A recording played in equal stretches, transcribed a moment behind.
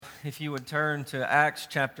if you would turn to Acts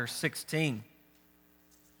chapter 16.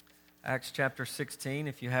 Acts chapter 16,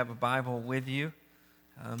 if you have a Bible with you.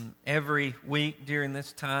 Every week during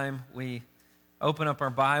this time, we open up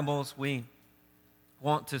our Bibles. We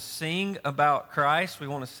want to sing about Christ. We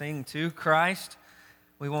want to sing to Christ.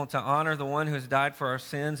 We want to honor the one who has died for our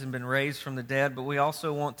sins and been raised from the dead, but we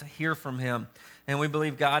also want to hear from him. And we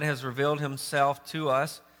believe God has revealed himself to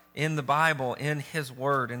us in the Bible, in his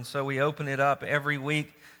word. And so we open it up every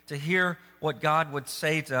week to hear what God would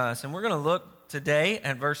say to us. And we're going to look today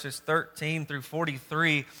at verses 13 through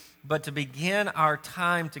 43. But to begin our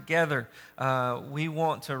time together, we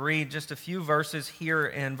want to read just a few verses here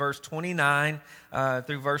in verse 29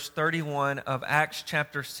 through verse 31 of Acts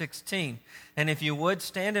chapter 16. And if you would,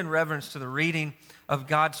 stand in reverence to the reading of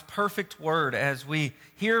God's perfect word as we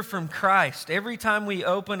hear from Christ. Every time we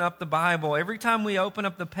open up the Bible, every time we open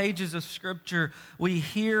up the pages of Scripture, we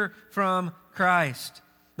hear from Christ,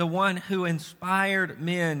 the one who inspired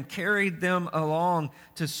men, carried them along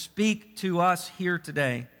to speak to us here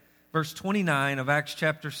today. Verse 29 of Acts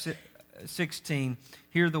chapter 16,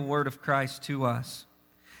 hear the word of Christ to us.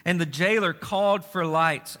 And the jailer called for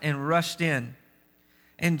lights and rushed in,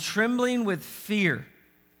 and trembling with fear,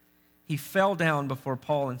 he fell down before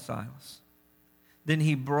Paul and Silas. Then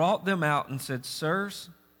he brought them out and said, "Sirs,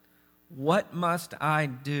 what must I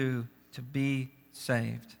do to be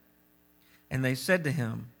saved?" And they said to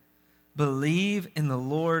him, "Believe in the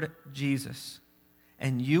Lord Jesus,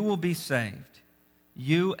 and you will be saved,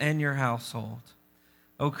 you and your household."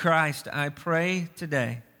 O Christ, I pray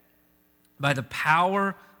today, by the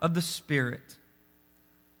power of the Spirit,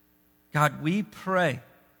 God, we pray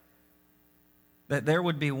that there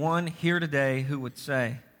would be one here today who would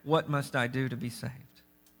say, "What must I do to be saved?"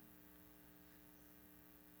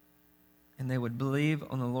 And they would believe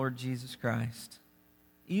on the Lord Jesus Christ.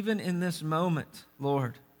 Even in this moment,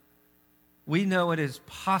 Lord, we know it is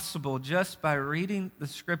possible just by reading the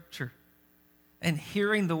Scripture and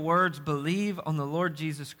hearing the words, "Believe on the Lord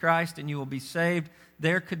Jesus Christ and you will be saved."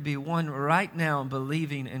 There could be one right now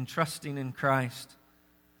believing and trusting in Christ.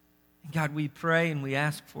 And God, we pray and we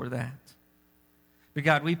ask for that. But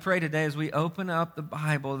God, we pray today as we open up the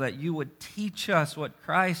Bible that you would teach us what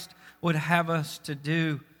Christ would have us to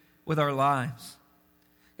do with our lives.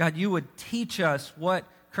 God, you would teach us what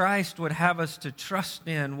Christ would have us to trust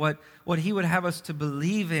in, what he would have us to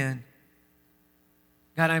believe in.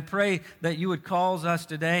 God, I pray that you would cause us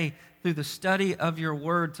today through the study of your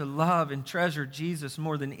word to love and treasure Jesus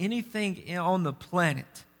more than anything on the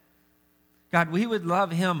planet. God, we would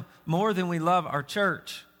love him more than we love our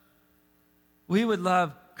church. We would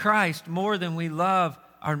love Christ more than we love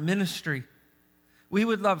our ministry. We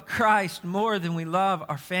would love Christ more than we love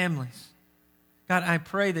our families. God, I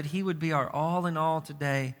pray that he would be our all in all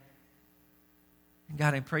today. And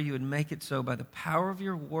God, I pray you would make it so by the power of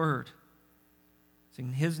your word. It's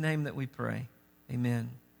in his name that we pray. Amen.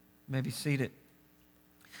 You may be seated.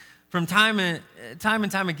 From time and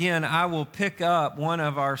time again, I will pick up one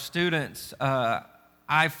of our students'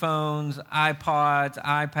 iPhones, iPods,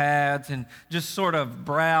 iPads, and just sort of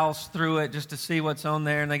browse through it just to see what's on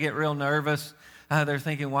there, and they get real nervous. They're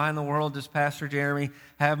thinking, why in the world does Pastor Jeremy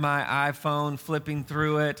have my iPhone flipping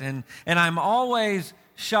through it? And I'm always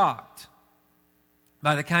shocked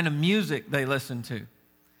by the kind of music they listen to.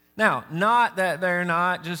 Now, not that they're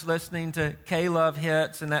not just listening to K-Love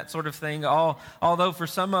hits and that sort of thing, although for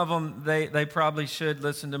some of them, they probably should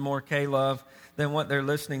listen to more K-Love than what they're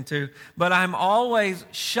listening to. But I'm always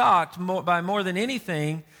shocked by more than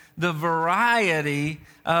anything the variety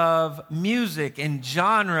of music and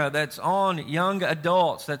genre that's on young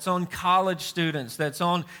adults, that's on college students, that's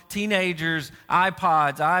on teenagers,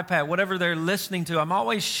 iPods, iPad, whatever they're listening to. I'm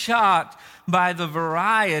always shocked by the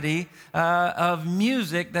variety of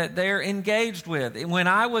music that they're engaged with. When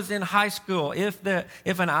I was in high school, if an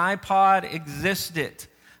iPod existed,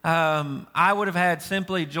 I would have had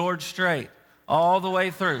simply George Strait all the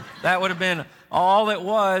way through. That would have been all it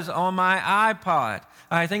was on my iPod.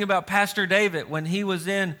 I think about Pastor David when he was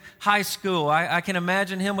in high school. I can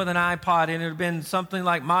imagine him with an iPod, and it would have been something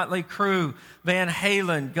like Motley Crue, Van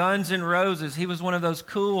Halen, Guns N' Roses. He was one of those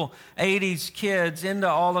cool 80s kids into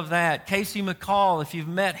all of that. Casey McCall, if you've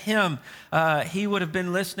met him, he would have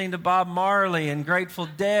been listening to Bob Marley and Grateful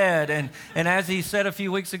Dead. And as he said a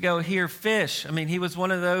few weeks ago here, Fish. I mean, he was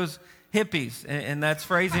one of those hippies, and that's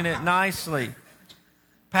phrasing it nicely.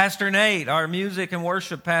 Pastor Nate, our music and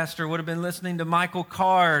worship pastor, would have been listening to Michael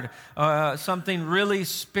Card, something really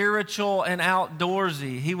spiritual and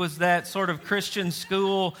outdoorsy. He was that sort of Christian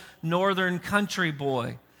school northern country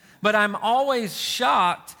boy. But I'm always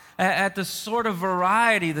shocked at the sort of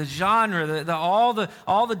variety, the genre, all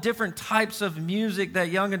the different types of music that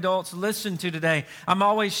young adults listen to today. I'm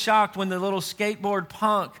always shocked when the little skateboard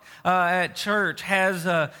punk at church has,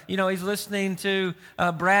 he's listening to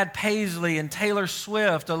Brad Paisley and Taylor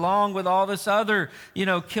Swift, along with all this other,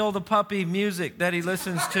 Kill the Puppy music that he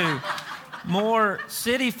listens to. More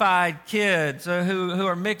city-fied kids who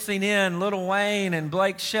are mixing in Lil Wayne and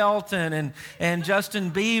Blake Shelton and Justin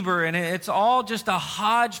Bieber, and it's all just a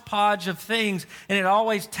hodgepodge of things, and it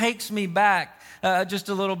always takes me back just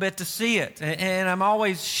a little bit to see it, and I'm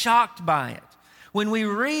always shocked by it. When we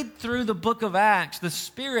read through the book of Acts, the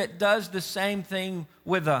Spirit does the same thing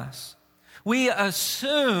with us. We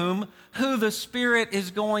assume who the Spirit is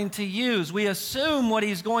going to use. We assume what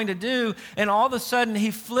He's going to do, and all of a sudden He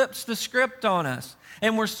flips the script on us.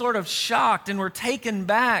 And we're sort of shocked and we're taken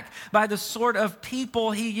back by the sort of people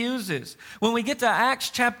He uses. When we get to Acts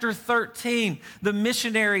chapter 13, the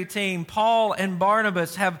missionary team, Paul and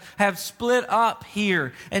Barnabas, have split up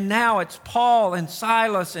here. And now it's Paul and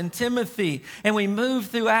Silas and Timothy. And we move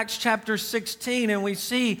through Acts chapter 16 and we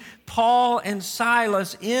see Paul and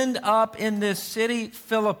Silas end up in this city,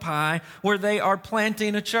 Philippi, where they are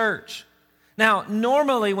planting a church. Now,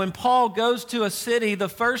 normally when Paul goes to a city, the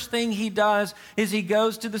first thing he does is he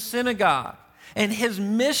goes to the synagogue. And his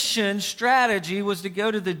mission strategy was to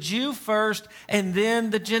go to the Jew first and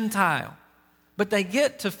then the Gentile. But they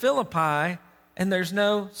get to Philippi and there's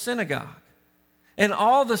no synagogue. And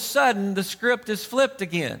all of a sudden, the script is flipped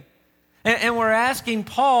again. And we're asking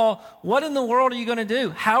Paul, what in the world are you going to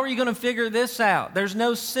do? How are you going to figure this out? There's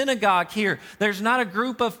no synagogue here. There's not a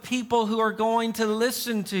group of people who are going to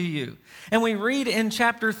listen to you. And we read in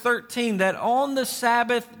chapter 13 that on the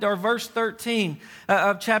Sabbath, or verse 13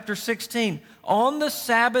 of chapter 16, on the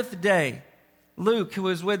Sabbath day, Luke, who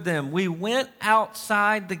was with them, we went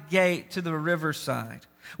outside the gate to the riverside.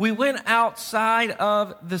 We went outside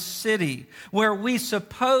of the city where we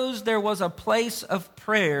supposed there was a place of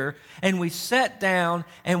prayer, and we sat down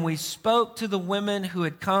and we spoke to the women who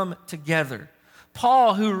had come together.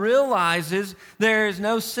 Paul, who realizes there is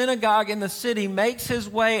no synagogue in the city, makes his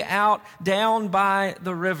way out down by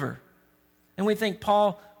the river. And we think,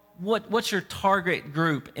 Paul, what's your target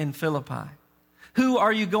group in Philippi? Who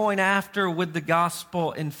are you going after with the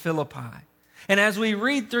gospel in Philippi? And as we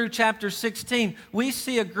read through chapter 16, we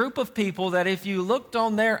see a group of people that if you looked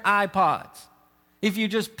on their iPods, if you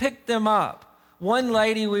just picked them up, one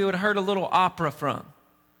lady we would have heard a little opera from.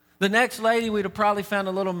 The next lady we'd have probably found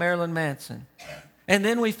a little Marilyn Manson. And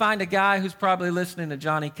then we find a guy who's probably listening to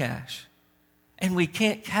Johnny Cash. And we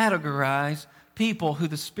can't categorize people who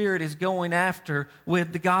the Spirit is going after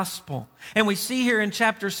with the gospel. And we see here in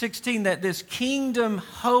chapter 16 that this kingdom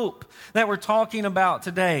hope that we're talking about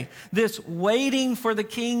today, this waiting for the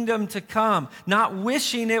kingdom to come, not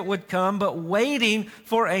wishing it would come, but waiting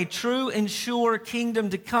for a true and sure kingdom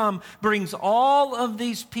to come, brings all of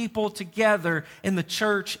these people together in the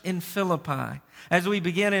church in Philippi. As we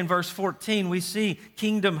begin in verse 14, we see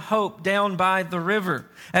kingdom hope down by the river.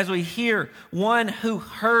 As we hear, one who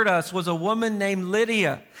heard us was a woman named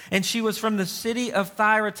Lydia, and she was from the city of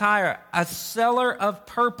Thyatira, a seller of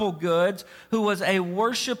purple goods who was a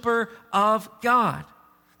worshiper of God.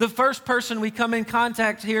 The first person we come in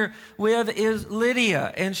contact here with is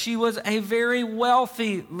Lydia, and she was a very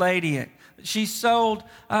wealthy lady. She sold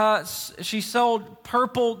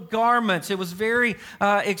purple garments. It was very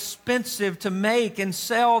expensive to make and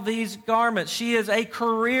sell these garments. She is a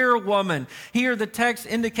career woman. Here the text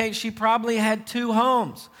indicates she probably had two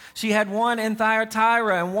homes. She had one in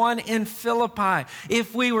Thyatira and one in Philippi.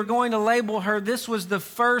 If we were going to label her, this was the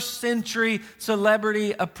first century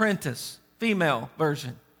celebrity apprentice, female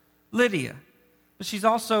version, Lydia. But she's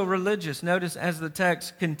also religious. Notice as the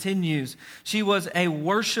text continues, she was a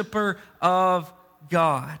worshiper of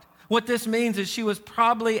God. What this means is she was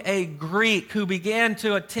probably a Greek who began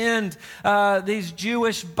to attend these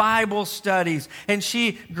Jewish Bible studies, and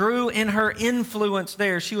she grew in her influence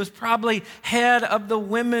there. She was probably head of the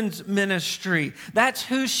women's ministry. That's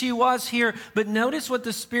who she was here. But notice what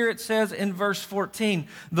the Spirit says in verse 14.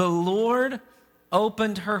 The Lord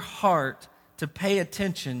opened her heart to pay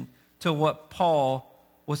attention to what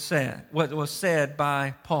was said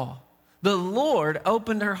by Paul. The Lord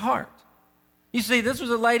opened her heart. You see, this was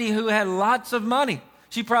a lady who had lots of money.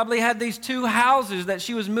 She probably had these two houses that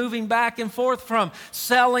she was moving back and forth from,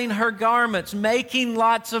 selling her garments, making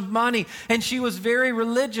lots of money, and she was very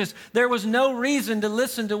religious. There was no reason to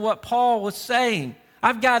listen to what Paul was saying.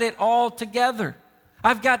 I've got it all together.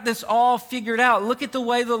 I've got this all figured out. Look at the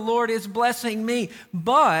way the Lord is blessing me.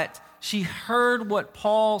 But she heard what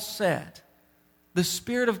Paul said. The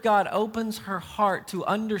Spirit of God opens her heart to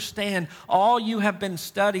understand all you have been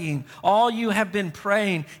studying, all you have been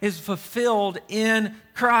praying is fulfilled in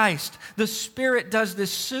Christ. The Spirit does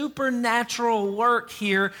this supernatural work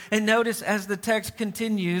here. And notice as the text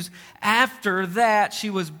continues, after that she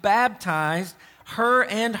was baptized, her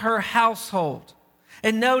and her household.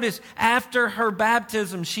 And notice, after her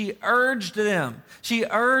baptism, she urged them. She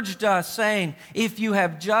urged us, saying, if you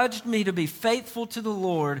have judged me to be faithful to the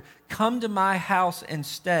Lord, come to my house and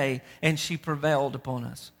stay. And she prevailed upon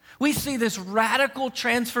us. We see this radical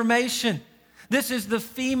transformation. This is the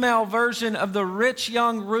female version of the rich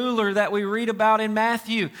young ruler that we read about in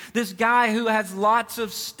Matthew. This guy who has lots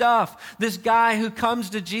of stuff. This guy who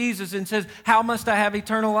comes to Jesus and says, how must I have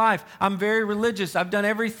eternal life? I'm very religious. I've done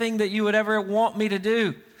everything that you would ever want me to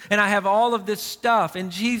do. And I have all of this stuff.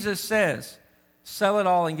 And Jesus says, sell it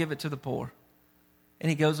all and give it to the poor. And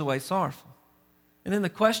he goes away sorrowful. And then the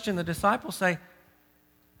question the disciples say,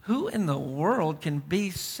 who in the world can be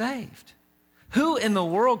saved? Who in the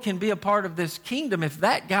world can be a part of this kingdom if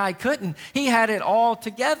that guy couldn't? He had it all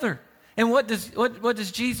together. And what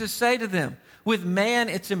does Jesus say to them? With man,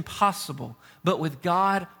 it's impossible, but with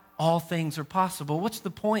God, all things are possible. What's the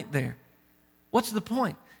point there? What's the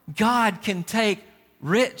point? God can take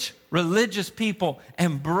rich, religious people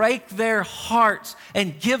and break their hearts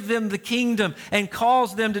and give them the kingdom and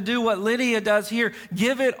cause them to do what Lydia does here.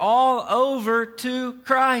 Give it all over to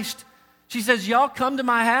Christ. She says, y'all come to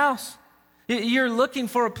my house. You're looking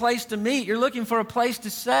for a place to meet. You're looking for a place to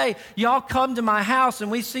stay. Y'all come to my house.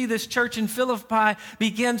 And we see this church in Philippi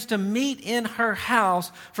begins to meet in her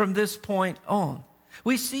house from this point on.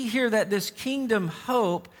 We see here that this kingdom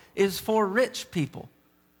hope is for rich people.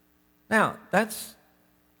 Now, that's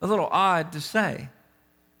a little odd to say.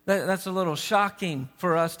 That's a little shocking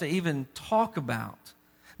for us to even talk about.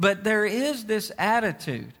 But there is this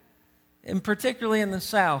attitude, and particularly in the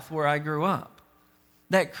South where I grew up,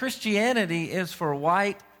 that Christianity is for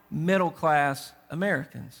white, middle-class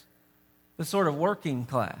Americans, the sort of working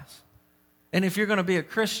class. And if you're going to be a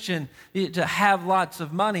Christian, to have lots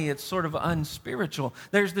of money, it's sort of unspiritual.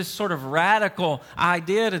 There's this sort of radical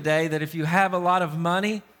idea today that if you have a lot of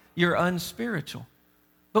money, you're unspiritual.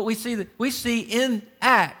 But we see in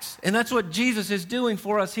Acts, and that's what Jesus is doing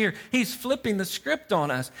for us here. He's flipping the script on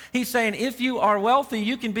us. He's saying, if you are wealthy,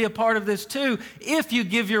 you can be a part of this too, if you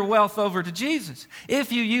give your wealth over to Jesus,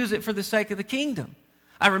 if you use it for the sake of the kingdom.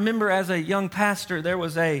 I remember as a young pastor, there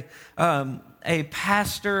was a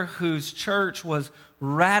pastor whose church was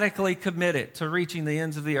radically committed to reaching the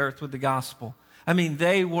ends of the earth with the gospel. I mean,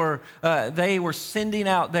 they were sending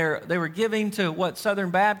out they were giving to what Southern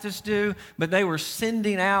Baptists do, but they were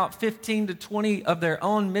sending out 15 to 20 of their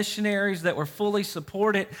own missionaries that were fully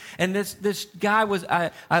supported. And this guy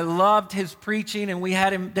I loved his preaching, and we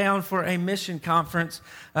had him down for a mission conference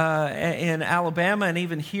in Alabama, and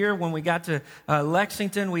even here when we got to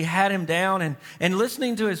Lexington, we had him down, and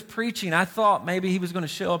listening to his preaching, I thought maybe he was going to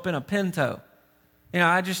show up in a Pinto.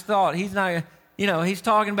 I just thought he's not. He's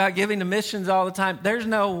talking about giving to missions all the time. There's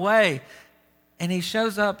no way. And he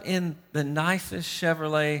shows up in the nicest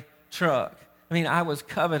Chevrolet truck. I mean, I was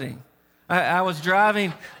coveting. I was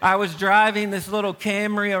driving this little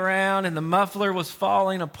Camry around, and the muffler was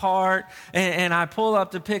falling apart. And I pull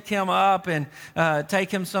up to pick him up and take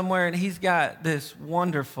him somewhere, and he's got this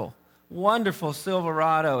wonderful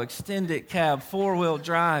Silverado, extended cab, 4-wheel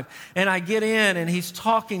drive. And I get in, and he's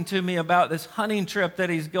talking to me about this hunting trip that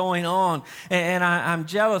he's going on. And I'm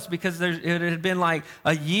jealous because it had been like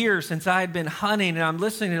a year since I had been hunting, and I'm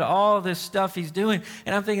listening to all this stuff he's doing.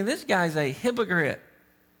 And I'm thinking, this guy's a hypocrite.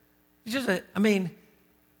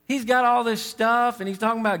 He's got all this stuff, and he's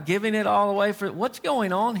talking about giving it all away for what's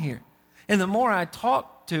going on here. And the more I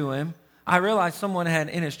talked to him, I realized someone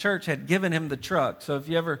in his church had given him the truck. So if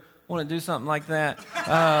you ever want to do something like that.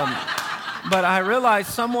 But I realized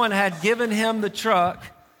someone had given him the truck,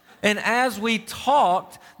 and as we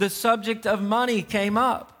talked, the subject of money came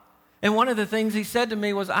up. And one of the things he said to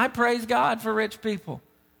me was, I praise God for rich people.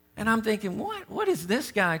 And I'm thinking, what is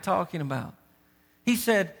this guy talking about? He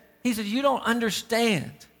said, you don't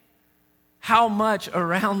understand how much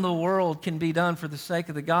around the world can be done for the sake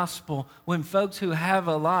of the gospel when folks who have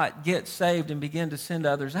a lot get saved and begin to send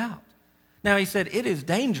others out. Now, he said, it is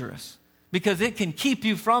dangerous because it can keep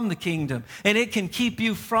you from the kingdom and it can keep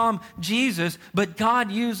you from Jesus, but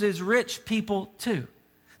God uses rich people too.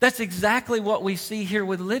 That's exactly what we see here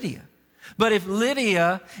with Lydia. But if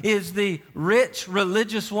Lydia is the rich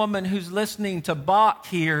religious woman who's listening to Bach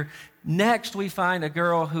here, next we find a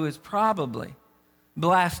girl who is probably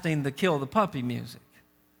blasting the Kill the Puppy music.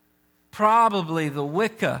 Probably the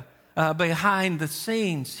Wicca behind the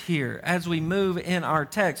scenes here as we move in our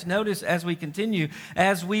text. Notice as we continue,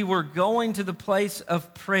 as we were going to the place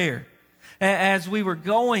of prayer, as we were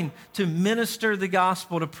going to minister the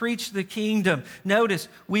gospel, to preach the kingdom, notice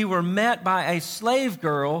we were met by a slave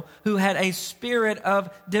girl who had a spirit of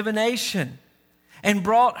divination and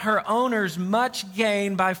brought her owners much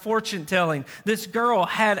gain by fortune telling. This girl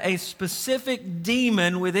had a specific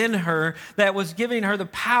demon within her that was giving her the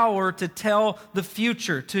power to tell the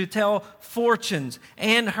future, to tell fortunes,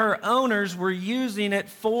 and her owners were using it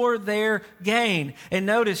for their gain. And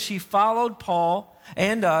notice she followed Paul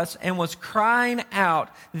and us and was crying out,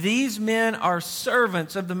 "These men are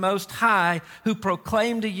servants of the Most High who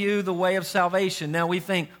proclaim to you the way of salvation." Now we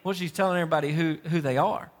think, well, she's telling everybody who they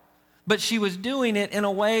are. But she was doing it in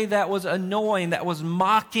a way that was annoying, that was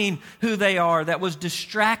mocking who they are, that was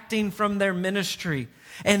distracting from their ministry.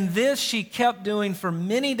 And this she kept doing for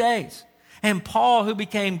many days. And Paul, who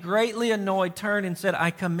became greatly annoyed, turned and said, "I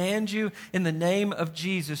command you in the name of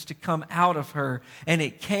Jesus to come out of her." And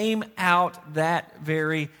it came out that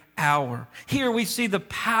very hour. Here we see the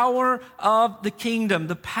power of the kingdom,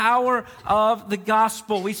 the power of the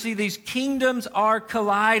gospel. We see these kingdoms are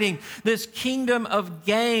colliding. This kingdom of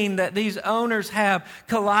gain that these owners have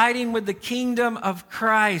colliding with the kingdom of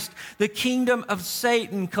Christ, the kingdom of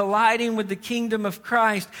Satan colliding with the kingdom of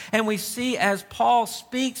Christ. And we see as Paul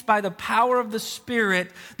speaks by the power of the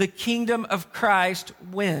Spirit, the kingdom of Christ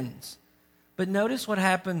wins. But notice what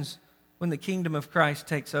happens when the kingdom of Christ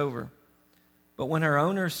takes over. But when her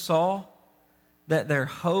owners saw that their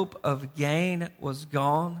hope of gain was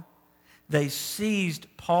gone, they seized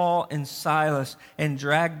Paul and Silas and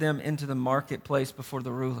dragged them into the marketplace before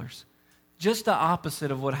the rulers. Just the opposite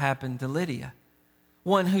of what happened to Lydia.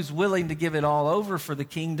 One who's willing to give it all over for the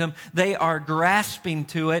kingdom. They are grasping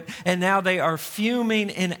to it, and now they are fuming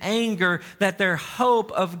in anger that their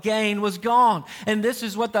hope of gain was gone. And this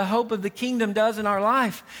is what the hope of the kingdom does in our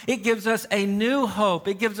life. It gives us a new hope.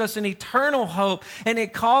 It gives us an eternal hope, and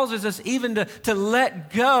it causes us even to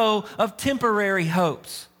let go of temporary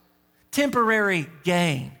hopes, temporary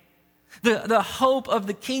gain. The hope of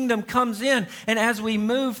the kingdom comes in, and as we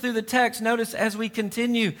move through the text, notice as we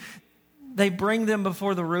continue, they bring them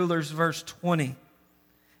before the rulers, verse 20.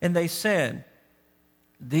 And they said,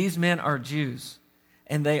 "These men are Jews,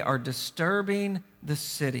 and they are disturbing the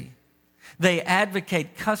city. They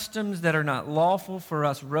advocate customs that are not lawful for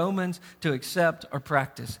us Romans to accept or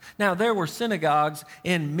practice." Now, there were synagogues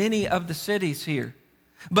in many of the cities here.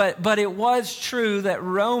 But it was true that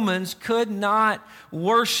Romans could not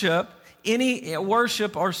worship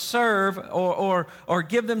or serve or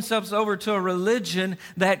give themselves over to a religion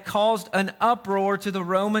that caused an uproar to the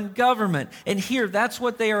Roman government. And here, that's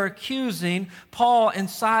what they are accusing Paul and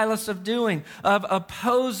Silas of doing, of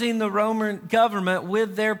opposing the Roman government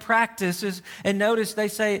with their practices. And notice they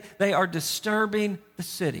say they are disturbing the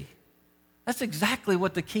city. That's exactly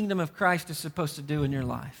what the kingdom of Christ is supposed to do in your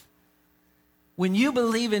life. When you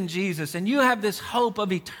believe in Jesus and you have this hope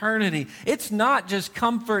of eternity, it's not just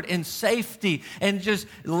comfort and safety and just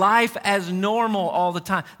life as normal all the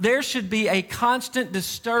time. There should be a constant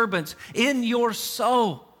disturbance in your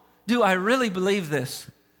soul. Do I really believe this?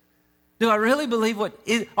 Do I really believe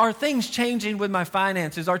are things changing with my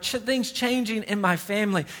finances? Are things changing in my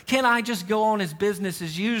family? Can I just go on as business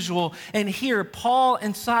as usual? And here, Paul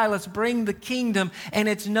and Silas bring the kingdom, and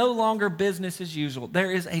it's no longer business as usual. There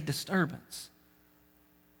is a disturbance.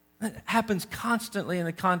 That happens constantly in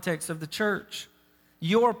the context of the church.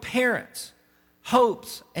 Your parents'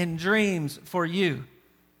 hopes and dreams for you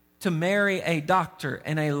to marry a doctor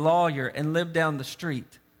and a lawyer and live down the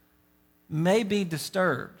street may be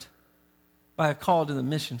disturbed by a call to the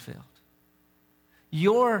mission field.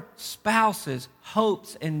 Your spouse's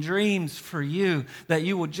hopes and dreams for you that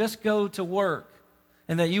you will just go to work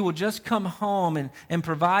and that you will just come home and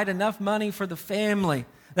provide enough money for the family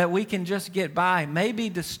that we can just get by may be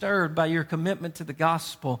disturbed by your commitment to the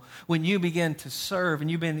gospel when you begin to serve and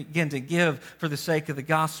you begin to give for the sake of the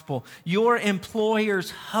gospel. Your employer's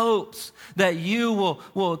hopes that you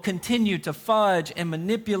will continue to fudge and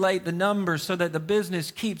manipulate the numbers so that the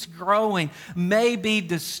business keeps growing may be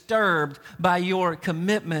disturbed by your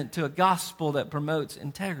commitment to a gospel that promotes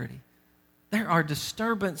integrity. There are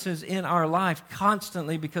disturbances in our life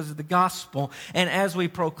constantly because of the gospel. And as we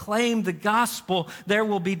proclaim the gospel, there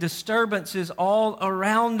will be disturbances all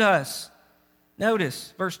around us.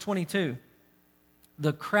 Notice verse 22.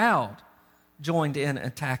 The crowd joined in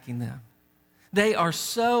attacking them. They are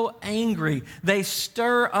so angry. They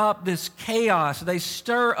stir up this chaos. They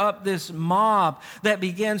stir up this mob that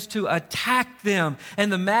begins to attack them.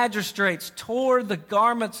 And the magistrates tore the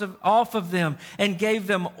garments off of them and gave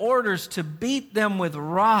them orders to beat them with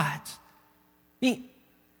rods.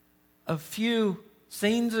 A few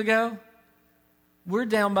scenes ago, we're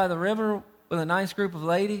down by the river with a nice group of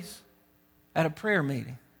ladies at a prayer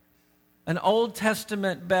meeting, an Old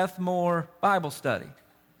Testament Beth Moore Bible study.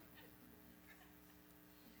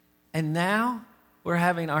 And now we're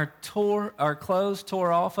having our clothes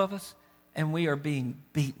tore off of us, and we are being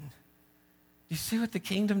beaten. You see what the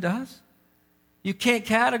kingdom does? You can't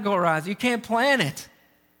categorize. You can't plan it.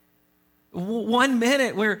 1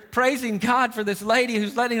 minute we're praising God for this lady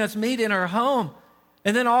who's letting us meet in her home.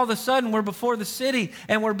 And then all of a sudden we're before the city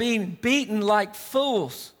and we're being beaten like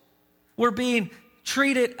fools. We're being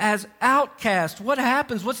treated as outcasts. What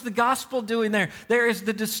happens? What's the gospel doing there? There is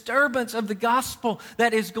the disturbance of the gospel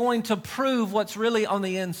that is going to prove what's really on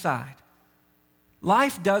the inside.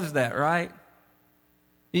 Life does that, right?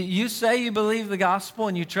 You say you believe the gospel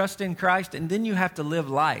and you trust in Christ, and then you have to live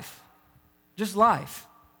life. Just life.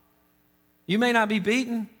 You may not be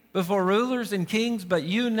beaten before rulers and kings, but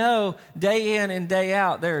you know day in and day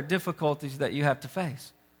out there are difficulties that you have to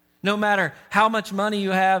face. No matter how much money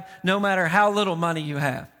you have, no matter how little money you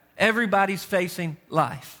have, everybody's facing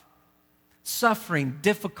life. Suffering,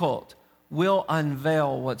 difficult, will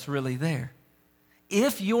unveil what's really there.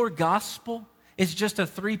 If your gospel is just a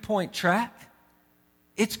 3-point track,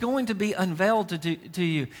 it's going to be unveiled to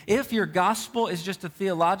you. If your gospel is just a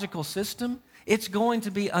theological system, it's going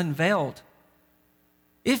to be unveiled.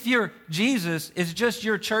 If your Jesus is just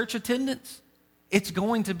your church attendance, it's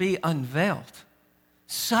going to be unveiled.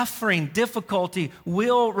 Suffering, difficulty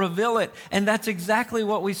will reveal it. And that's exactly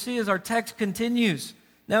what we see as our text continues.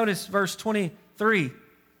 Notice verse 23.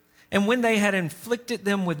 And when they had inflicted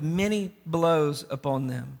them with many blows upon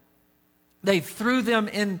them, they threw them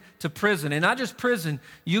into prison. And not just prison,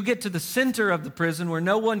 you get to the center of the prison where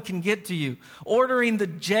no one can get to you, ordering the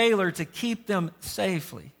jailer to keep them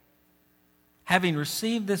safely. Having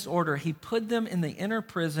received this order, he put them in the inner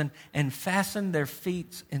prison and fastened their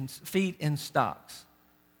feet in stocks.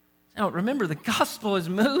 Now, remember, the gospel is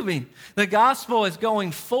moving. The gospel is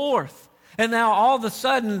going forth. And now, all of a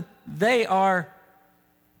sudden, they are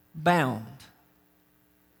bound.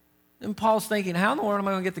 And Paul's thinking, how in the world am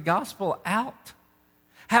I going to get the gospel out?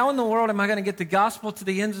 How in the world am I going to get the gospel to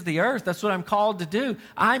the ends of the earth? That's what I'm called to do.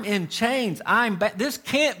 I'm in chains. This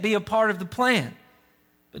can't be a part of the plan.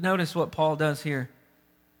 But notice what Paul does here.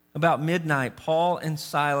 About midnight, Paul and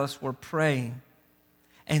Silas were praying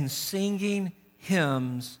and singing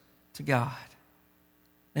hymns to God.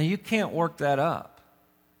 Now, you can't work that up.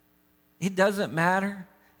 It doesn't matter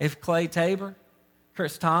if Clay Tabor,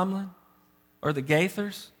 Chris Tomlin, or the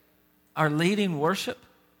Gaithers are leading worship.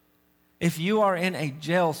 If you are in a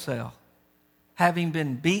jail cell, having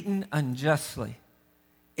been beaten unjustly,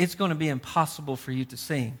 it's going to be impossible for you to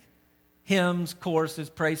sing hymns, choruses,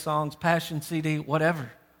 praise songs, passion CD, whatever.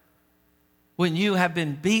 When you have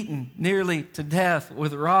been beaten nearly to death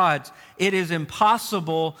with rods, it is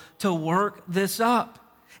impossible to work this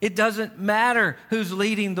up. It doesn't matter who's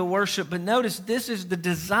leading the worship, but notice this is the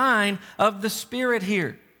design of the Spirit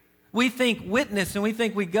here. We think witness, and we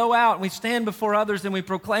think we go out and we stand before others and we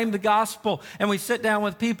proclaim the gospel, and we sit down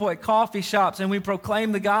with people at coffee shops and we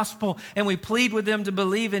proclaim the gospel and we plead with them to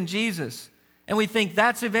believe in Jesus. And we think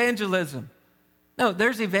that's evangelism. No,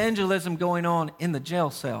 there's evangelism going on in the jail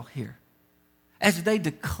cell here. As they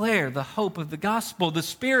declare the hope of the gospel, the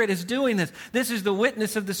Spirit is doing this. This is the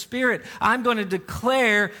witness of the Spirit. I'm going to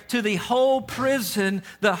declare to the whole prison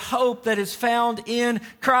the hope that is found in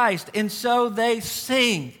Christ. And so they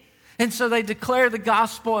sing. And so they declare the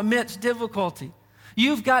gospel amidst difficulty.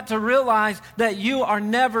 You've got to realize that you are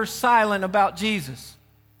never silent about Jesus.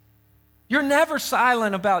 You're never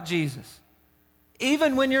silent about Jesus.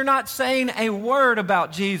 Even when you're not saying a word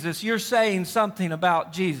about Jesus, you're saying something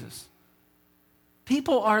about Jesus.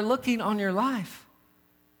 People are looking on your life.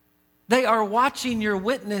 They are watching your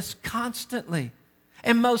witness constantly.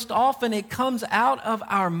 And most often it comes out of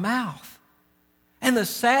our mouth. And the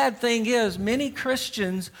sad thing is, many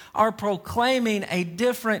Christians are proclaiming a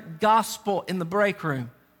different gospel in the break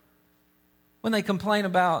room when they complain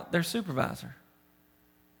about their supervisor.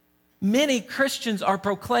 Many Christians are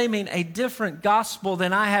proclaiming a different gospel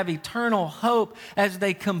than I have eternal hope as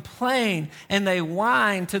they complain and they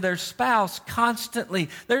whine to their spouse constantly.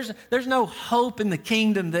 There's no hope in the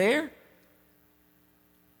kingdom there.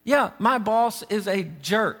 Yeah, my boss is a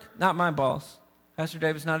jerk. Not my boss. Pastor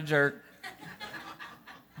David's not a jerk.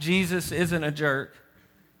 Jesus isn't a jerk.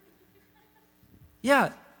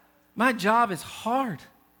 Yeah, my job is hard.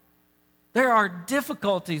 There are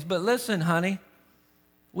difficulties, but listen, honey,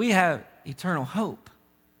 we have eternal hope.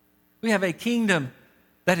 We have a kingdom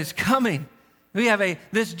that is coming.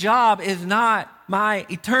 This job is not my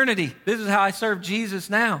eternity. This is how I serve Jesus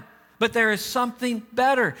now. But there is something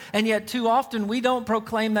better. And yet too often we don't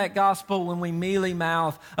proclaim that gospel when we mealy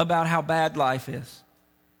mouth about how bad life is.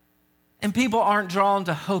 And people aren't drawn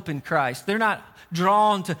to hope in Christ. They're not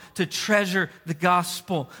drawn to treasure the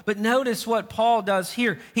gospel. But notice what Paul does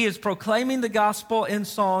here. He is proclaiming the gospel in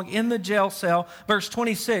song in the jail cell. Verse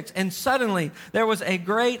 26, and suddenly there was a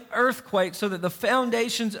great earthquake so that the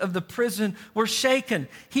foundations of the prison were shaken.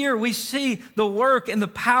 Here we see the work and the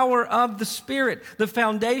power of the Spirit. The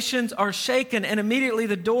foundations are shaken, and immediately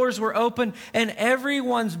the doors were opened and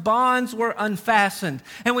everyone's bonds were unfastened.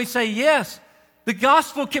 And we say, yes, the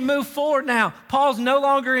gospel can move forward now. Paul's no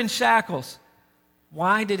longer in shackles.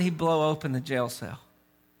 Why did he blow open the jail cell?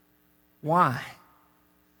 Why?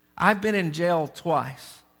 I've been in jail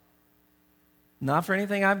twice. Not for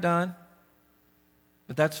anything I've done,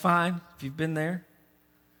 but that's fine if you've been there.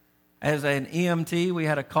 As an EMT, we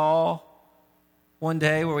had a call one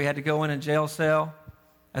day where we had to go in a jail cell.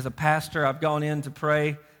 As a pastor, I've gone in to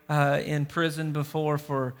pray in prison before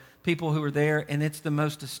for people who were there, and it's the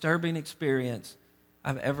most disturbing experience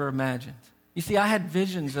I've ever imagined. You see, I had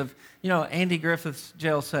visions of, Andy Griffith's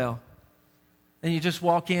jail cell. And you just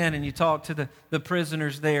walk in and you talk to the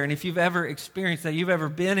prisoners there. And if you've ever experienced that, you've ever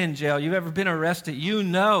been in jail, you've ever been arrested, you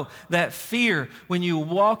know that fear when you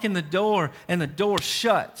walk in the door and the door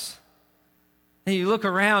shuts. And you look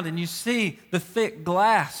around and you see the thick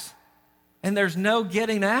glass and there's no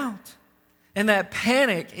getting out. And that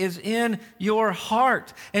panic is in your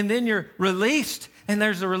heart. And then you're released and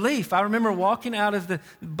there's a relief. I remember walking out of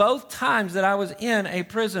both times that I was in a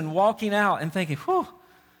prison, walking out and thinking, whew.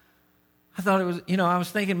 I thought it was, I was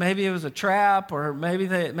thinking maybe it was a trap or maybe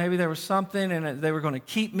there was something and they were going to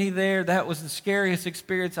keep me there. That was the scariest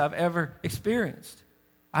experience I've ever experienced.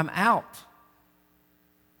 I'm out.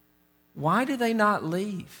 Why do they not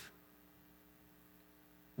leave?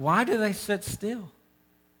 Why do they sit still?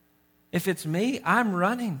 If it's me, I'm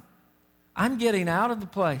running. I'm getting out of the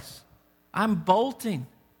place. I'm bolting.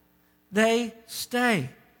 They stay.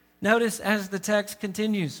 Notice as the text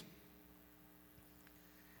continues.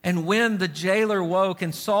 And when the jailer woke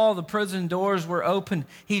and saw the prison doors were open,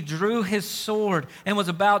 he drew his sword and was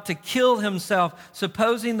about to kill himself,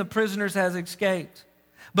 supposing the prisoners had escaped.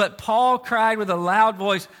 But Paul cried with a loud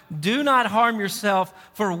voice, "Do not harm yourself,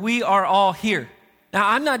 for we are all here." Now,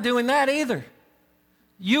 I'm not doing that either.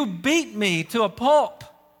 You beat me to a pulp.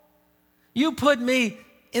 You put me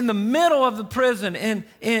in the middle of the prison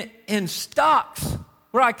in stocks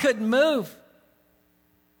where I couldn't move.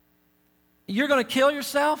 You're going to kill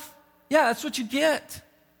yourself? Yeah, that's what you get.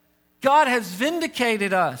 God has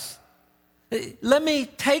vindicated us. Let me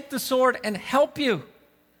take the sword and help you.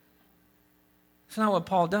 That's not what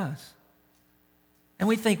Paul does. And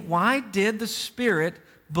we think, why did the Spirit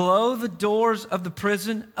blow the doors of the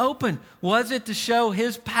prison open? Was it to show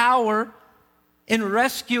his power in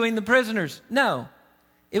rescuing the prisoners? No.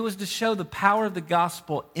 It was to show the power of the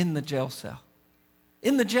gospel in the jail cell.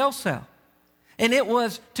 In the jail cell. And it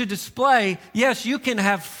was to display, yes, you can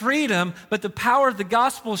have freedom, but the power of the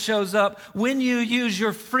gospel shows up when you use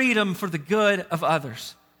your freedom for the good of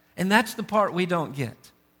others. And that's the part we don't get.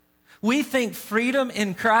 We think freedom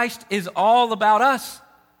in Christ is all about us.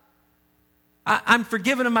 I'm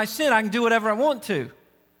forgiven of my sin. I can do whatever I want to.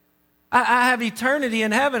 I have eternity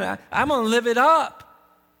in heaven. I'm going to live it up.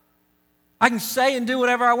 I can say and do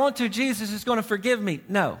whatever I want to. Jesus is going to forgive me.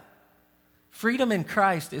 No. Freedom in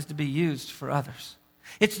Christ is to be used for others.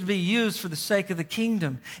 It's to be used for the sake of the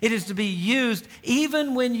kingdom. It is to be used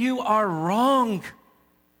even when you are wrong.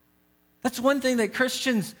 That's one thing that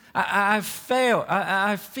Christians, I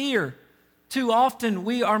fear. Too often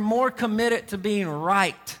we are more committed to being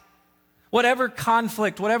right. Whatever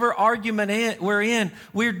conflict, whatever argument we're in,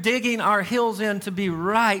 we're digging our heels in to be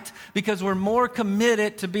right because we're more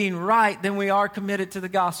committed to being right than we are committed to the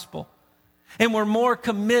gospel. And we're more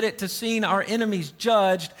committed to seeing our enemies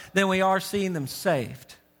judged than we are seeing them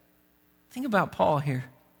saved. Think about Paul here.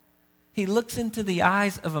 He looks into the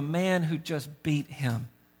eyes of a man who just beat him.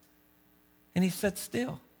 And he sits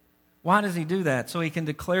still. Why does he do that? So he can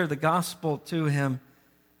declare the gospel to him.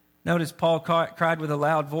 Notice Paul cried with a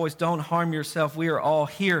loud voice, "Don't harm yourself, we are all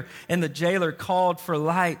here." And the jailer called for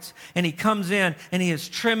lights. And he comes in and he is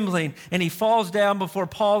trembling. And he falls down before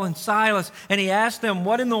Paul and Silas. And he asks them,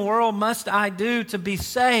 "What in the world must I do to be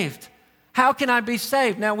saved? How can I be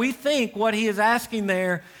saved?" Now we think what he is asking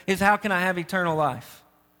there is, how can I have eternal life?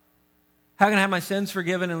 How can I have my sins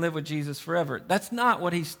forgiven and live with Jesus forever? That's not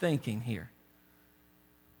what he's thinking here.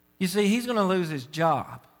 You see, he's going to lose his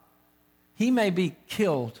job. He may be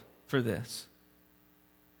killed for this.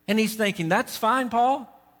 And he's thinking, that's fine, Paul.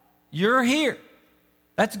 You're here.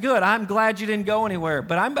 That's good. I'm glad you didn't go anywhere,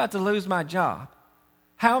 but I'm about to lose my job.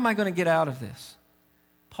 How am I going to get out of this?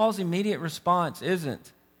 Paul's immediate response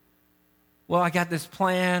isn't, well, I got this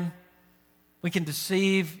plan. We can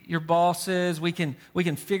deceive your bosses. We can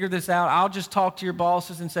figure this out. I'll just talk to your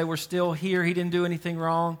bosses and say we're still here. He didn't do anything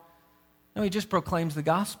wrong. No, he just proclaims the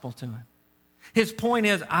gospel to him. His point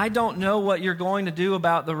is, I don't know what you're going to do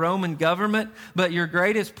about the Roman government, but your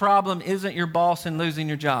greatest problem isn't your boss and losing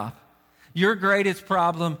your job. Your greatest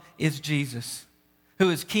problem is Jesus, who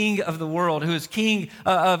is king of the world, who is king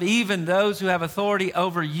of even those who have authority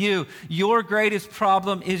over you. Your greatest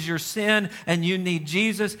problem is your sin, and you need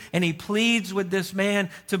Jesus. And he pleads with this man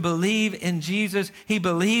to believe in Jesus. He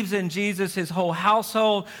believes in Jesus. His whole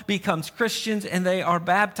household becomes Christians, and they are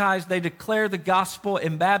baptized. They declare the gospel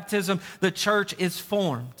in baptism. The church is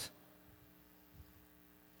formed.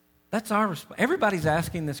 That's our response. Everybody's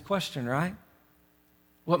asking this question, right?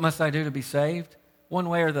 What must I do to be saved? One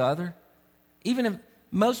way or the other. Even if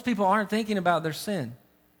most people aren't thinking about their sin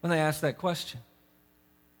when they ask that question.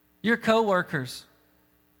 Your coworkers,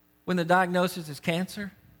 when the diagnosis is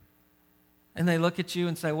cancer, and they look at you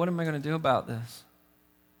and say, what am I going to do about this?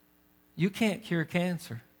 You can't cure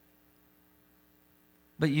cancer.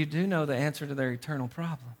 But you do know the answer to their eternal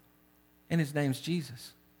problem. And his name's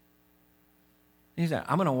Jesus. And he's like,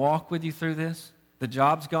 I'm going to walk with you through this. The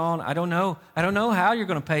job's gone. I don't know how you're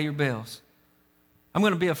going to pay your bills. I'm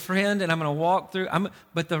going to be a friend and I'm going to walk through.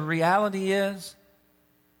 But the reality is,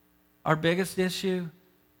 our biggest issue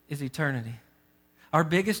is eternity. Our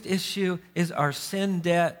biggest issue is our sin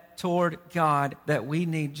debt toward God that we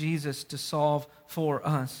need Jesus to solve for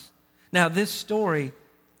us. Now, this story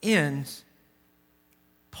ends.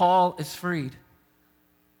 Paul is freed.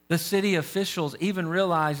 The city officials even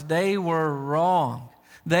realized they were wrong.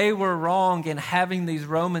 They were wrong in having these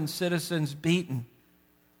Roman citizens beaten,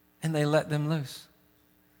 and they let them loose.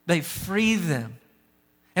 They free them.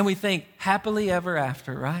 And we think, happily ever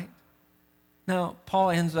after, right? No,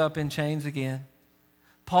 Paul ends up in chains again.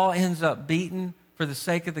 Paul ends up beaten for the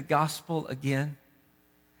sake of the gospel again.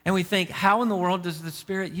 And we think, how in the world does the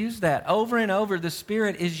Spirit use that? Over and over, the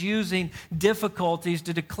Spirit is using difficulties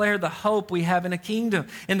to declare the hope we have in the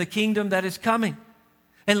kingdom that is coming.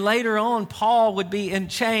 And later on, Paul would be in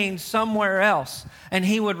chains somewhere else, and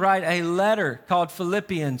he would write a letter called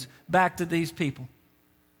Philippians back to these people.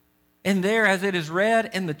 And there, as it is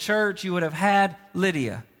read in the church, you would have had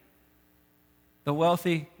Lydia, the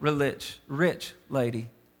wealthy, rich lady.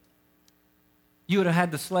 You would have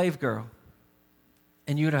had the slave girl,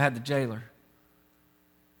 and you would have had the jailer.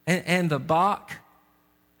 And the Bach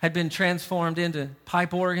had been transformed into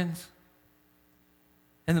pipe organs,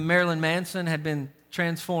 and the Marilyn Manson had been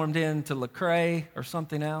transformed into Lecrae or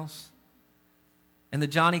something else. And the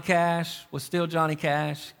Johnny Cash was still Johnny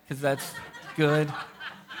Cash, because that's good.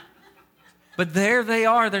 But there they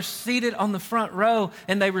are. They're seated on the front row,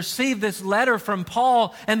 and they receive this letter from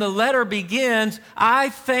Paul, and the letter begins, I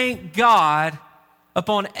thank God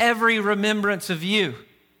upon every remembrance of you.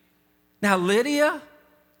 Now, Lydia,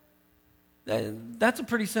 that's a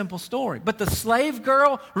pretty simple story. But the slave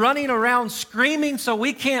girl running around screaming so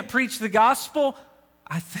we can't preach the gospel,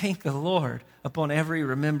 I thank the Lord upon every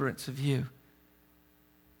remembrance of you.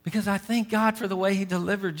 Because I thank God for the way he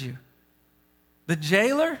delivered you. The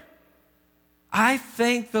jailer, I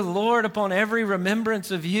thank the Lord upon every remembrance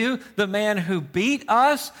of you. The man who beat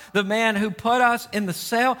us, the man who put us in the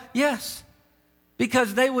cell. Yes,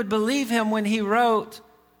 because they would believe him when he wrote,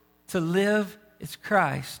 to live is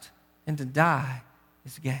Christ and to die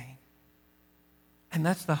is gain. And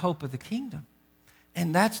that's the hope of the kingdom.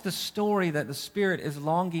 And that's the story that the Spirit is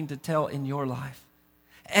longing to tell in your life.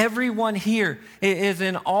 Everyone here is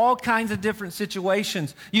in all kinds of different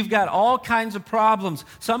situations. You've got all kinds of problems.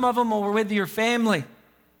 Some of them are with your family.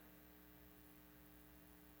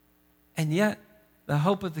 And yet, the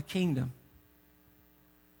hope of the kingdom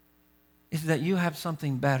is that you have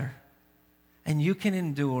something better. And you can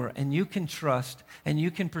endure, and you can trust, and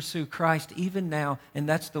you can pursue Christ even now. And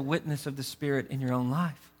that's the witness of the Spirit in your own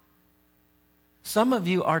life. Some of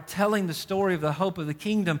you are telling the story of the hope of the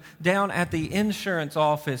kingdom down at the insurance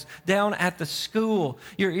office, down at the school.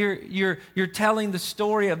 You're telling the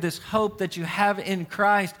story of this hope that you have in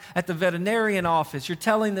Christ at the veterinarian office. You're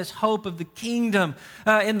telling this hope of the kingdom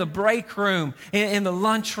in the break room, in the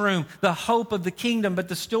lunch room, the hope of the kingdom. But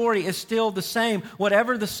the story is still the same,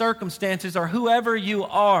 whatever the circumstances or whoever you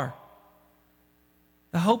are.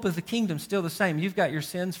 The hope of the kingdom is still the same. You've got your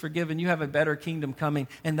sins forgiven. You have a better kingdom coming.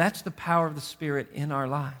 And that's the power of the Spirit in our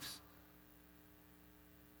lives.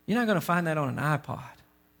 You're not going to find that on an iPod.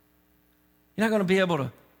 You're not going to be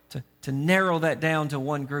able to narrow that down to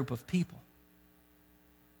one group of people.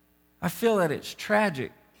 I feel that it's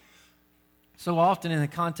tragic so often in the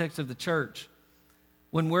context of the church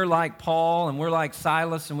when we're like Paul and we're like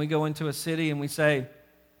Silas and we go into a city and we say,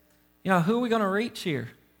 who are we going to reach here?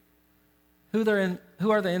 Who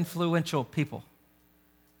are the influential people?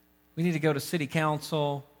 We need to go to city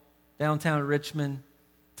council, downtown Richmond,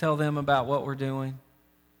 tell them about what we're doing.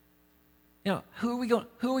 Who are we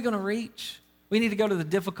going to reach? We need to go to the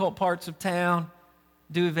difficult parts of town,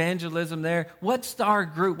 do evangelism there. What's our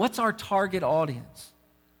group? What's our target audience?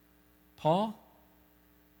 Paul?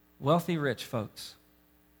 Wealthy rich folks.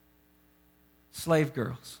 Slave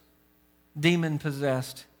girls.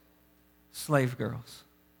 Demon-possessed slave girls.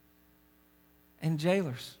 And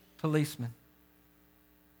jailers, policemen.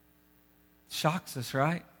 Shocks us,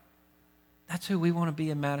 right? That's who we want to be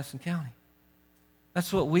in Madison County.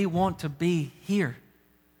 That's what we want to be here.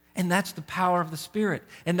 And that's the power of the Spirit.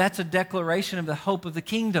 And that's a declaration of the hope of the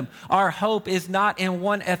kingdom. Our hope is not in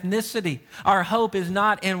one ethnicity. Our hope is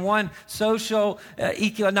not in one social,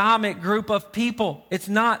 economic group of people. It's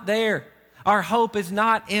not there. Our hope is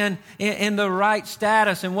not in the right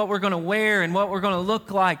status and what we're going to wear and what we're going to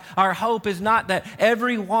look like. Our hope is not that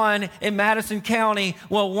everyone in Madison County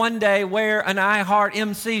will one day wear an I Heart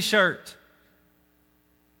MC shirt.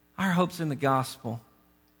 Our hope's in the gospel.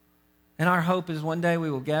 And our hope is one day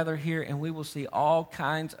we will gather here and we will see all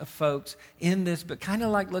kinds of folks in this, but kind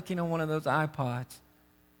of like looking on one of those iPods.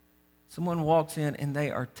 Someone walks in and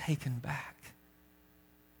they are taken back.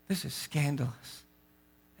 This is scandalous.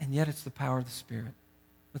 And yet it's the power of the Spirit.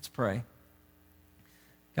 Let's pray.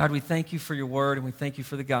 God, we thank you for your word and we thank you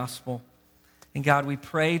for the gospel. And God, we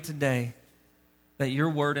pray today that your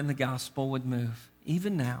word and the gospel would move,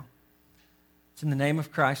 even now. It's in the name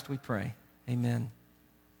of Christ we pray. Amen.